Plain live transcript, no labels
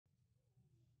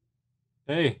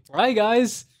Hey. Hi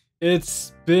guys.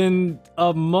 It's been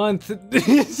a month.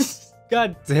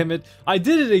 God damn it. I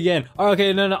did it again.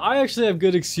 Okay, no, I actually have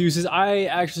good excuses. I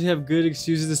actually have good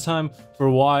excuses this time for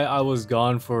why I was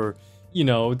gone for, you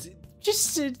know,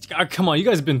 come on, you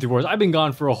guys have been through worse. I've been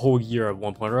gone for a whole year at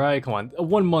one point, alright? Come on,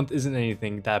 1 month isn't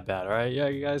anything that bad, alright? Yeah,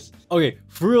 you guys? Okay,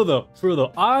 for real though,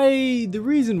 the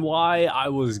reason why I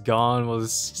was gone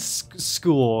was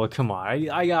school. Come on,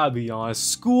 I gotta be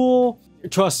honest. School,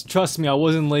 trust me, I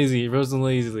wasn't lazy.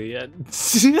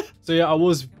 So yeah, I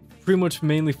was pretty much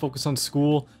mainly focused on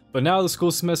school, but now the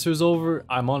school semester is over.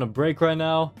 I'm on a break right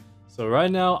now. So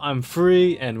right now I'm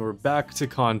free and we're back to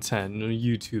content and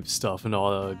YouTube stuff and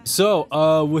all that.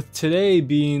 So with today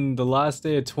being the last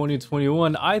day of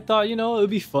 2021, I thought, you know, it would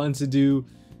be fun to do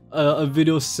a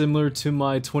video similar to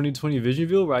my 2020 vision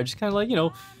video where I just kind of like, you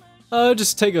know,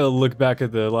 just take a look back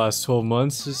at the last 12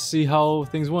 months to see how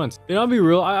things went. And I'll be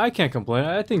real, I can't complain.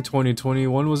 I think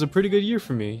 2021 was a pretty good year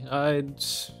for me. I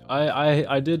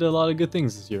did a lot of good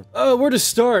things this year. Where to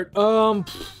start?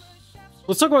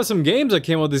 Let's talk about some games that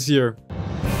came out this year.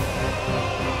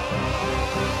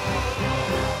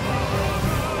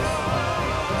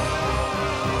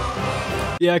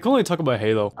 Yeah, I can only talk about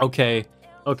Halo. Okay.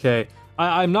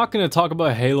 I'm not gonna talk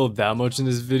about Halo that much in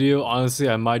this video. Honestly,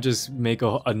 I might just make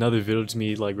another video to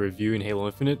me like reviewing Halo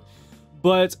Infinite.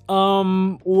 But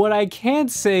what I can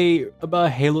say about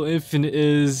Halo Infinite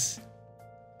is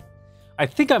I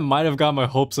think I might have got my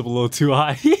hopes up a little too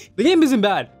high. The game isn't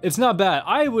bad. It's not bad.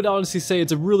 I would honestly say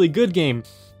it's a really good game.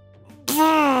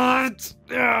 But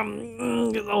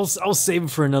I'll save it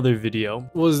for another video.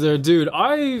 What was there, dude?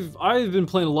 I've been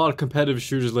playing a lot of competitive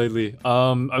shooters lately.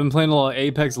 I've been playing a lot of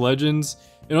Apex Legends.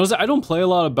 And honestly, I don't play a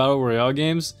lot of Battle Royale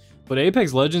games, but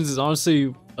Apex Legends is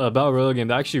honestly a Battle Royale game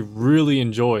that I actually really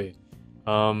enjoy.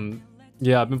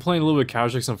 Yeah, I've been playing a little bit of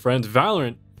Counter-Strike with some friends.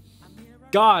 Valorant.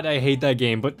 God, I hate that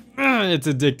game, but it's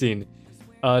addicting.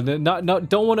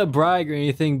 Don't want to brag or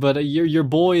anything, but your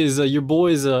boy is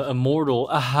immortal.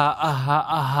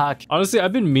 Honestly,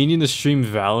 I've been meaning to stream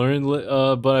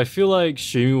Valorant, but I feel like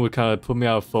streaming would kind of put me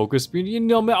out of focus. But, you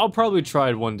know, I'll probably try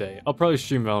it one day. I'll probably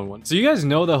stream Valorant one. So you guys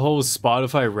know the whole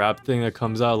Spotify rap thing that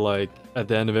comes out like at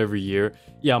the end of every year?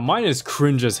 Yeah, mine is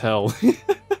cringe as hell.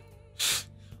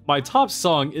 My top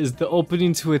song is the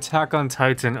opening to Attack on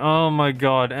Titan. Oh my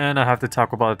god, and I have to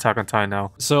talk about Attack on Titan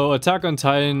now. So Attack on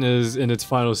Titan is in its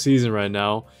final season right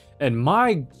now, and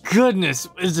my goodness,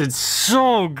 is it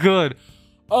so good.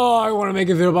 Oh, I want to make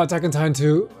a video about Attack on Titan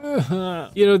too.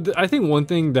 You know, I think one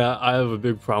thing that I have a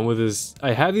big problem with is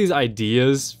I have these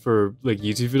ideas for like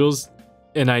YouTube videos,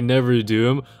 and I never do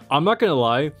them. I'm not gonna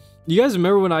lie. You guys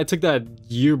remember when I took that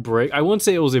year break? I won't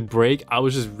say it was a break. I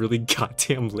was just really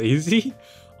goddamn lazy.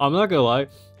 I'm not gonna lie,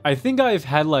 I think I've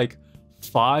had like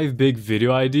 5 big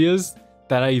video ideas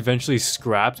that I eventually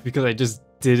scrapped because I just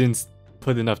didn't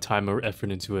put enough time or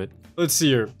effort into it. Let's see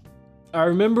here. I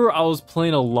remember I was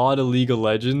playing a lot of League of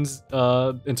Legends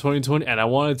in 2020 and I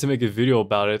wanted to make a video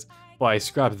about it, but I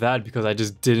scrapped that because I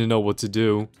just didn't know what to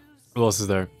do. What else is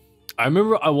there? I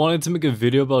remember I wanted to make a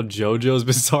video about JoJo's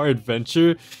Bizarre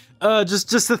Adventure.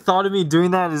 Just the thought of me doing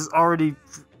that is already...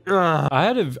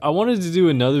 I wanted to do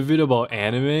another video about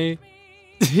anime.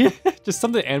 Just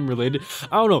something anime related.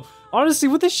 I don't know. Honestly,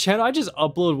 with this channel, I just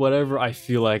upload whatever I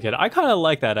feel like it. I kind of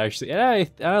like that actually, and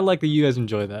I like that you guys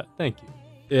enjoy that. Thank you.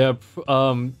 Yeah.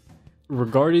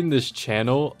 Regarding this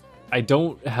channel, I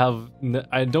don't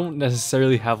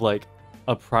necessarily have like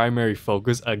a primary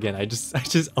focus. Again, I just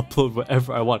upload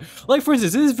whatever I want. Like for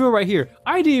instance, this video right here,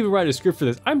 I didn't even write a script for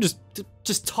this. I'm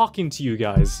just talking to you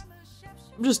guys.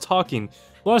 I'm just talking.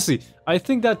 Honestly, I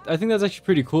think that's actually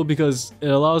pretty cool because it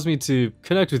allows me to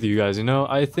connect with you guys, you know?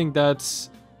 I think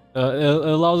that's it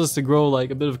allows us to grow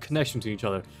like a bit of a connection to each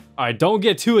other. Alright, don't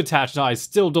get too attached now. I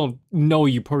still don't know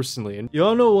you personally. And you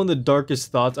all know one of the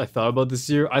darkest thoughts I thought about this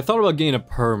year? I thought about getting a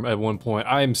perm at one point.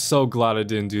 I am so glad I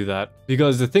didn't do that.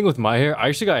 Because the thing with my hair, I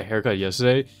actually got a haircut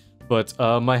yesterday, but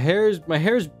my hair is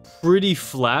pretty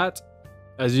flat,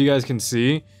 as you guys can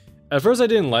see. At first I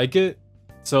didn't like it,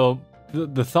 so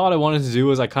the thought I wanted to do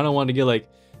was I kind of wanted to get like,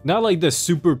 not like the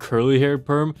super curly hair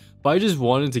perm, but I just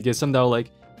wanted to get something that would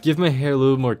like give my hair a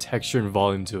little more texture and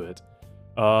volume to it.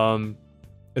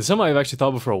 It's something I've actually thought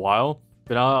about for a while,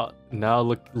 but now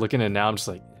looking at it now, I'm just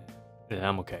like, yeah,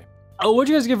 I'm okay. Oh, what'd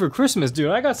you guys get for Christmas,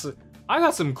 dude? I got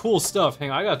some cool stuff.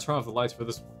 Hang on, I gotta turn off the lights for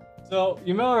this one. So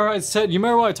you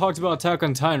remember when I talked about Attack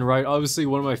on Titan, right? Obviously,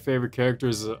 one of my favorite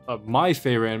characters, my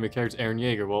favorite anime character, Eren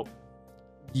Yeager. Well,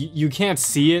 you can't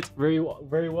see it very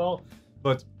well,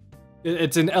 but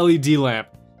it's an LED lamp.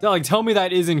 Like, tell me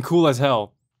that isn't cool as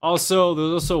hell. Also,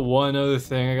 there's also one other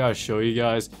thing I gotta show you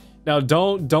guys. Now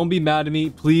don't be mad at me.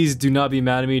 Please do not be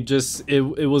mad at me. Just it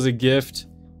was a gift.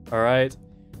 All right.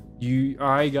 All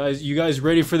right, guys. You guys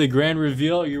ready for the grand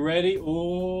reveal? Are you ready?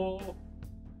 Oh.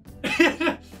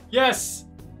 Yes.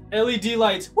 LED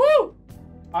lights. Woo!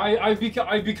 I've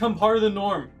become part of the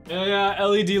norm. Yeah,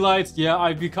 LED lights. Yeah,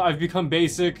 I've become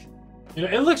basic. You know,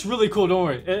 it looks really cool. Don't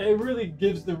worry. It really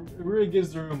gives the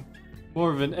room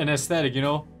more of an aesthetic. You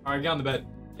know. All right, get on the bed.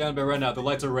 Get on the bed right now. The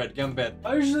lights are red. Get on the bed.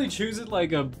 I usually choose it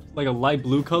like a light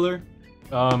blue color.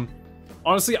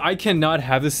 Honestly, I cannot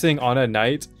have this thing on at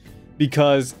night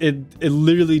because it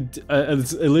literally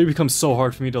becomes so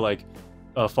hard for me to like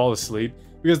fall asleep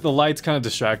because the lights kind of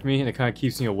distract me and it kind of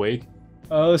keeps me awake.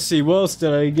 Let's see, what else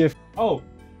did I give? Oh,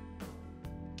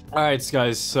 all right,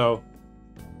 guys. So,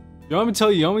 you want me to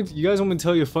tell you? You guys want me to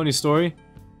tell you a funny story?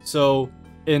 So,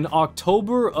 in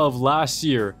October of last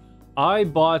year, I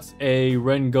bought a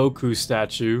Rengoku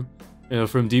statue, you know,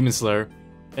 from Demon Slayer,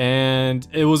 and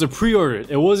it was a pre-order.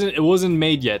 It wasn't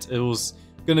made yet. It was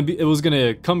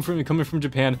gonna come from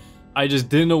Japan. I just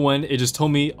didn't know when. It just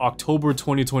told me October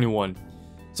 2021.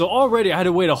 So already I had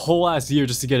to wait a whole ass year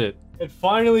just to get it. It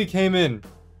finally came in.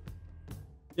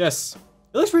 Yes.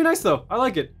 It looks pretty nice though. I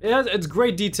like it. It's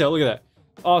great detail. Look at that.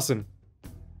 Awesome.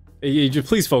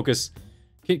 Please focus.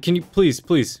 Can you please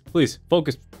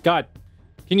focus? God.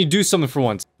 Can you do something for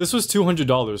once? This was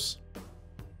 $200.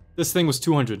 This thing was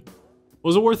 $200.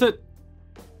 Was it worth it?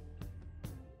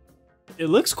 It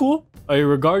looks cool.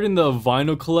 Regarding the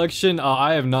vinyl collection,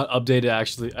 I have not updated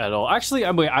actually at all. Actually,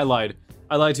 wait, I lied.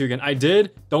 I lied to you again. I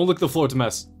did. Don't look the floor to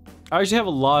mess. I actually have a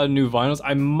lot of new vinyls.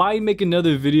 I might make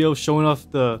another video showing off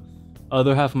the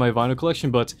other half of my vinyl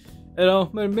collection, but you know,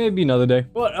 maybe another day.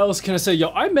 What else can I say? Yo,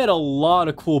 I met a lot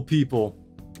of cool people.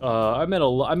 I made a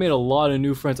lot of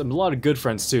new friends. I mean, a lot of good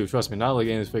friends too. Trust me, not like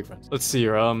any of these fake friends. Let's see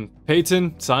here.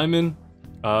 Peyton, Simon,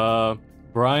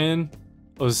 Brian.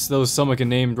 Those some I can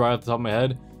name right off the top of my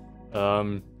head.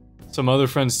 Some other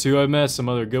friends too I met. Some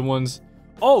other good ones.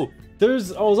 Oh,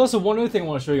 there's also one other thing I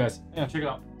want to show you guys. Yeah, check it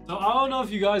out. So I don't know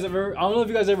if you guys ever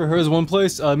heard of one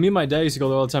place. Me and my dad used to go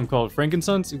there all the time called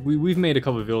Frankensons. We've made a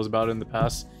couple of videos about it in the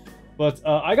past. But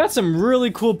I got some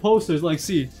really cool posters. Like,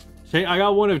 see, I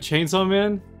got one of Chainsaw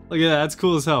Man. Look at that, that's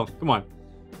cool as hell. Come on.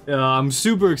 I'm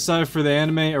super excited for the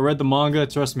anime. I read the manga.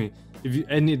 Trust me, if you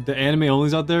the anime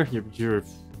onlys out there,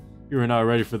 you're not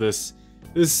ready for this.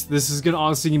 This is gonna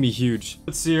honestly be huge.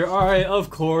 Let's see here. All right, of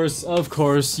course.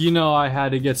 You know I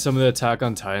had to get some of the Attack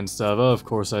on Titan stuff. Of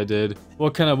course I did.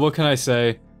 What can I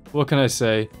say? What can I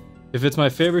say? If it's my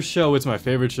favorite show, it's my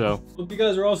favorite show. Hope you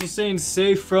guys are also staying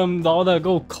safe from all that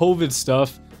COVID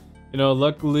stuff. You know,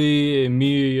 luckily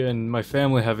me and my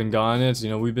family haven't gotten it. You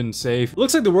know, we've been safe.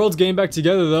 Looks like the world's getting back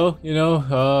together though. You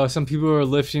know, some people are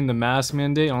lifting the mask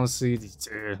mandate. Honestly,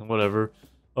 whatever.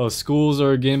 Schools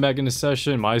are getting back into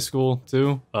session. My school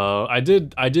too. I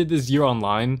did this year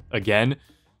online again,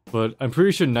 but I'm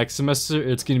pretty sure next semester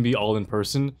it's gonna be all in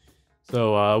person.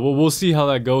 So we'll see how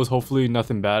that goes. Hopefully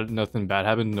nothing bad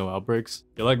happened. No outbreaks.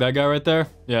 You like that guy right there?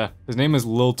 Yeah, his name is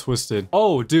Lil Twisted.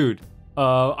 Oh, dude.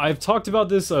 I've talked about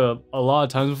this a lot of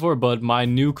times before, but my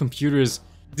new computer is...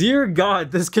 Dear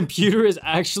God, this computer is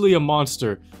actually a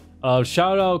monster.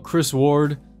 Shout out Chris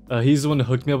Ward. He's the one that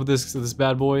hooked me up with this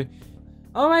bad boy.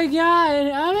 Oh my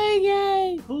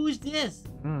God, who's this?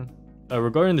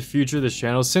 Regarding the future of this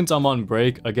channel, since I'm on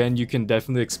break, again, you can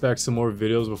definitely expect some more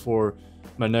videos before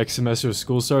my next semester of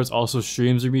school starts. Also,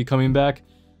 streams are gonna be coming back.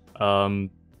 I'm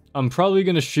probably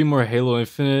gonna stream more Halo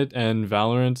Infinite and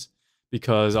Valorant,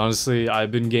 because honestly,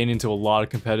 I've been getting into a lot of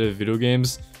competitive video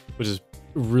games, which is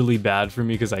really bad for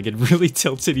me because I get really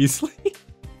tilted easily.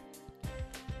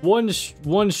 One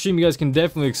stream you guys can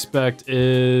definitely expect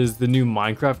is the new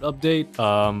Minecraft update.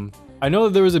 I know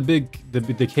that there was a big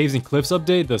the Caves and Cliffs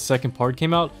update. The second part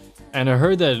came out, and I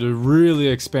heard that it really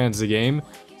expands the game.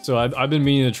 So I've been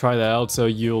meaning to try that out. So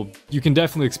you can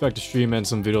definitely expect a stream and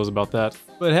some videos about that.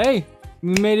 But hey,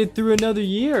 we made it through another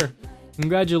year.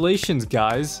 Congratulations,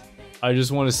 guys. I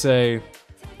just want to say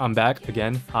I'm back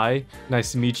again. Hi,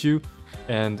 nice to meet you.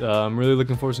 And I'm really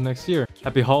looking forward to next year.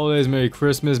 Happy holidays, Merry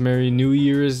Christmas, Merry New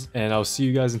Year's, and I'll see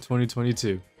you guys in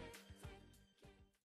 2022.